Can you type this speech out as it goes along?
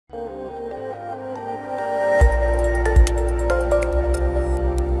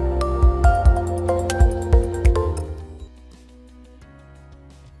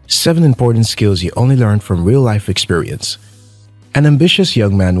7 important skills you only learn from real-life experience. An ambitious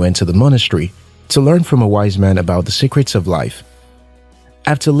young man went to the monastery to learn from a wise man about the secrets of life.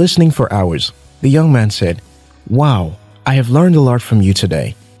 After listening for hours, the young man said, "Wow, I have learned a lot from you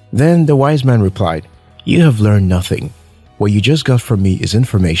today." Then the wise man replied, "You have learned nothing. What you just got from me is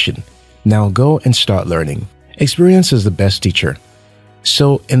information. Now go and start learning. Experience is the best teacher."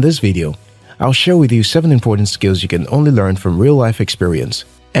 So in this video, I'll share with you 7 important skills you can only learn from real-life experience.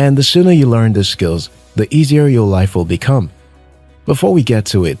 And the sooner you learn these skills, the easier your life will become. Before we get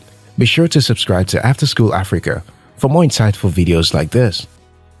to it, be sure to subscribe to After School Africa for more insightful videos like this.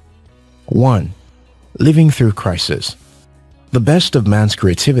 1. Living through crisis. The best of man's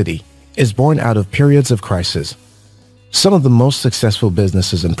creativity is born out of periods of crisis. Some of the most successful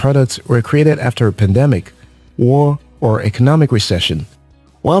businesses and products were created after a pandemic, war, or economic recession.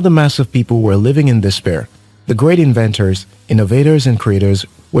 While the mass of people were living in despair, the great inventors, innovators, and creators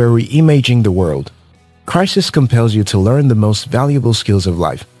were reimaging the world. Crisis compels you to learn the most valuable skills of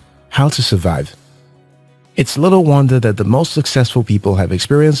life: how to survive. It's little wonder that the most successful people have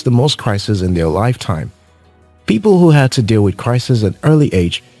experienced the most crises in their lifetime. People who had to deal with crisis at an early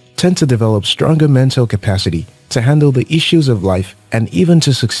age tend to develop stronger mental capacity to handle the issues of life and even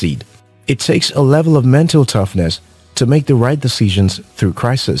to succeed. It takes a level of mental toughness to make the right decisions through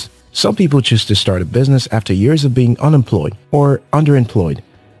crisis. Some people choose to start a business after years of being unemployed or underemployed,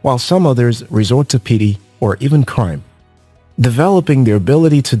 while some others resort to pity or even crime. Developing the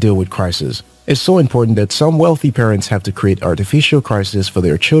ability to deal with crisis is so important that some wealthy parents have to create artificial crises for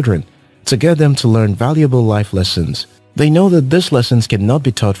their children to get them to learn valuable life lessons. They know that these lessons cannot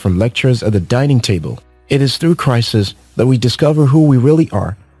be taught from lectures at the dining table. It is through crisis that we discover who we really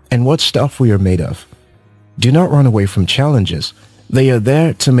are and what stuff we are made of. Do not run away from challenges. They are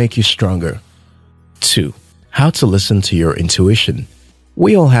there to make you stronger. 2. How to listen to your intuition.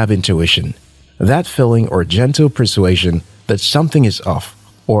 We all have intuition, that feeling or gentle persuasion that something is off,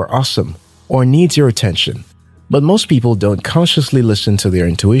 or awesome, or needs your attention. But most people don't consciously listen to their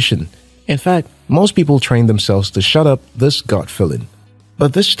intuition. In fact, most people train themselves to shut up this gut feeling.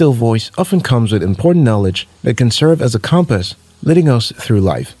 But this still voice often comes with important knowledge that can serve as a compass leading us through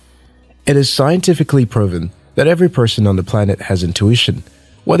life. It is scientifically proven that every person on the planet has intuition,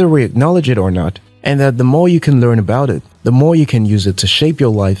 whether we acknowledge it or not, and that the more you can learn about it, the more you can use it to shape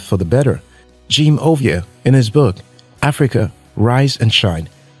your life for the better. Jim Ovia, in his book, Africa, Rise and Shine,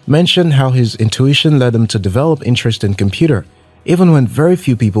 mentioned how his intuition led him to develop interest in computer, even when very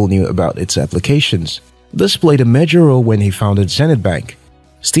few people knew about its applications. This played a major role when he founded Zenith Bank.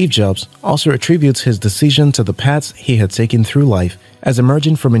 Steve Jobs also attributes his decision to the paths he had taken through life as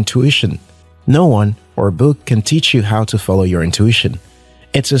emerging from intuition. No one or book can teach you how to follow your intuition.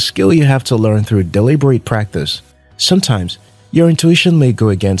 It's a skill you have to learn through deliberate practice. Sometimes, your intuition may go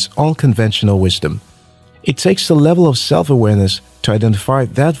against all conventional wisdom. It takes a level of self-awareness to identify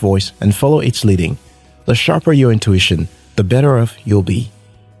that voice and follow its leading. The sharper your intuition, the better off you'll be.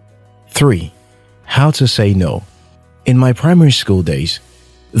 3. How to say no. In my primary school days,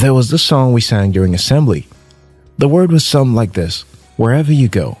 there was this song we sang during assembly. The word was something like this: wherever you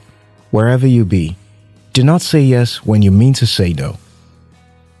go, wherever you be, do not say yes when you mean to say no.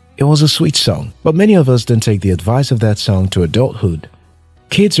 It was a sweet song, but many of us didn't take the advice of that song to adulthood.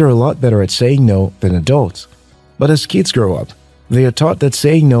 Kids are a lot better at saying no than adults. But as kids grow up, they are taught that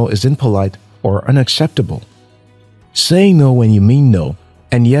saying no is impolite or unacceptable. Saying no when you mean no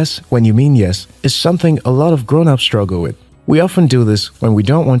and yes when you mean yes is something a lot of grown-ups struggle with. We often do this when we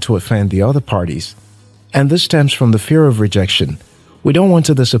don't want to offend the other parties. And this stems from the fear of rejection. We don't want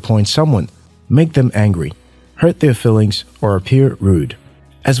to disappoint someone, make them angry, hurt their feelings, or appear rude.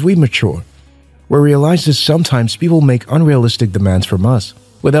 As we mature, we realize that sometimes people make unrealistic demands from us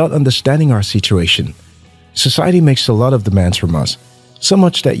without understanding our situation. Society makes a lot of demands from us, so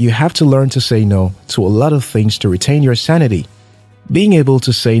much that you have to learn to say no to a lot of things to retain your sanity. Being able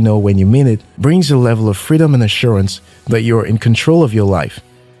to say no when you mean it brings a level of freedom and assurance that you're in control of your life.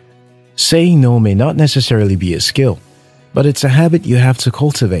 Saying no may not necessarily be a skill, but it's a habit you have to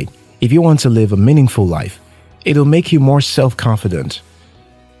cultivate if you want to live a meaningful life. It'll make you more self-confident.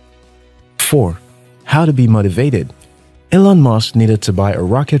 4. How to be motivated. Elon Musk needed to buy a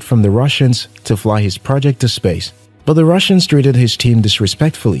rocket from the Russians to fly his project to space, but the Russians treated his team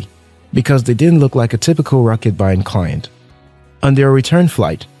disrespectfully because they didn't look like a typical rocket buying client. On their return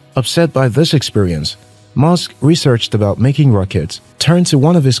flight, upset by this experience, Musk researched about making rockets, turned to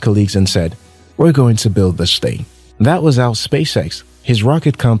one of his colleagues and said, "We're going to build this thing." That was how SpaceX, his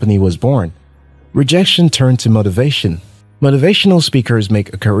rocket company, was born. Rejection turned to motivation. Motivational speakers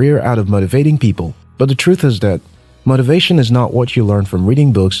make a career out of motivating people, but the truth is that Motivation is not what you learn from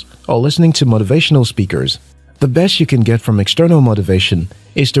reading books or listening to motivational speakers. The best you can get from external motivation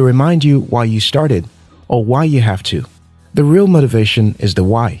is to remind you why you started or why you have to. The real motivation is the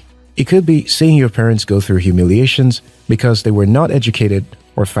why. It could be seeing your parents go through humiliations because they were not educated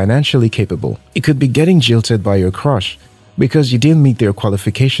or financially capable. It could be getting jilted by your crush because you didn't meet their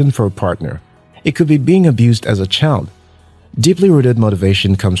qualification for a partner. It could be being abused as a child. Deeply rooted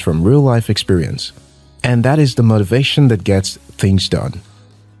motivation comes from real-life experience, and that is the motivation that gets things done.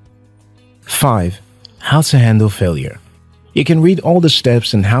 5. How to handle failure. You can read all the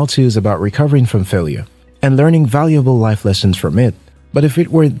steps and how-tos about recovering from failure and learning valuable life lessons from it. But if it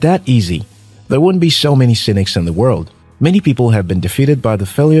were that easy, there wouldn't be so many cynics in the world. Many people have been defeated by the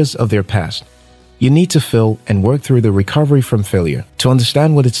failures of their past. You need to fail and work through the recovery from failure to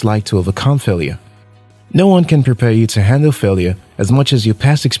understand what it's like to overcome failure. No one can prepare you to handle failure as much as your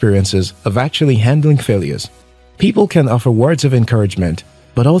past experiences of actually handling failures. People can offer words of encouragement,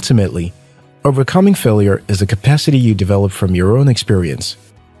 but ultimately, overcoming failure is a capacity you develop from your own experience.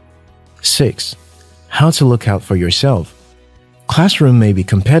 6. How to look out for yourself. Classroom may be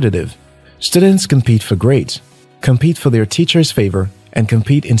competitive. Students compete for grades, compete for their teacher's favor, and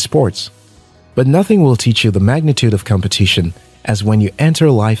compete in sports. But nothing will teach you the magnitude of competition as when you enter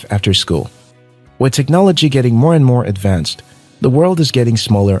life after school. With technology getting more and more advanced, the world is getting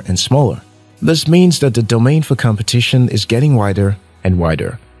smaller and smaller. This means that the domain for competition is getting wider and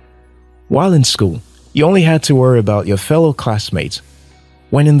wider. While in school, you only had to worry about your fellow classmates.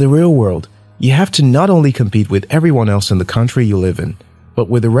 When in the real world, you have to not only compete with everyone else in the country you live in, but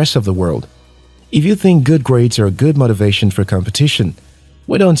with the rest of the world. If you think good grades are a good motivation for competition,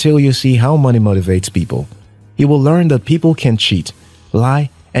 wait until you see how money motivates people. You will learn that people can cheat, lie,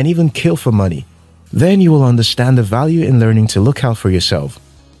 and even kill for money. Then you will understand the value in learning to look out for yourself.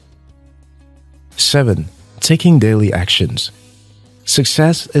 7. Taking daily actions.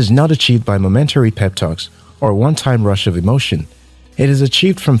 Success is not achieved by momentary pep talks or a one-time rush of emotion. It is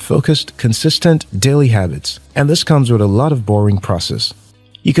achieved from focused, consistent daily habits, and this comes with a lot of boring process.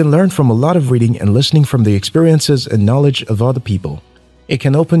 You can learn from a lot of reading and listening from the experiences and knowledge of other people. It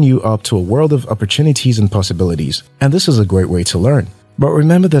can open you up to a world of opportunities and possibilities, and this is a great way to learn. But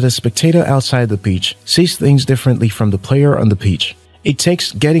remember that a spectator outside the pitch sees things differently from the player on the pitch. It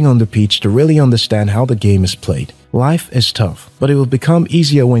takes getting on the pitch to really understand how the game is played. Life is tough, but it will become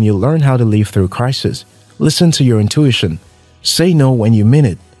easier when you learn how to live through crisis. Listen to your intuition. Say no when you mean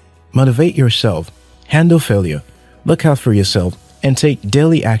it. Motivate yourself. Handle failure. Look out for yourself and take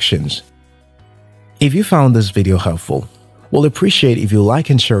daily actions. If you found this video helpful, we'll appreciate if you like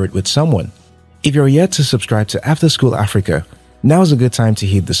and share it with someone. If you're yet to subscribe to After School Africa, now's a good time to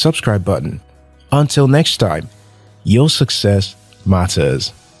hit the subscribe button. Until next time, your success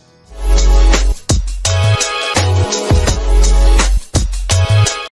matters.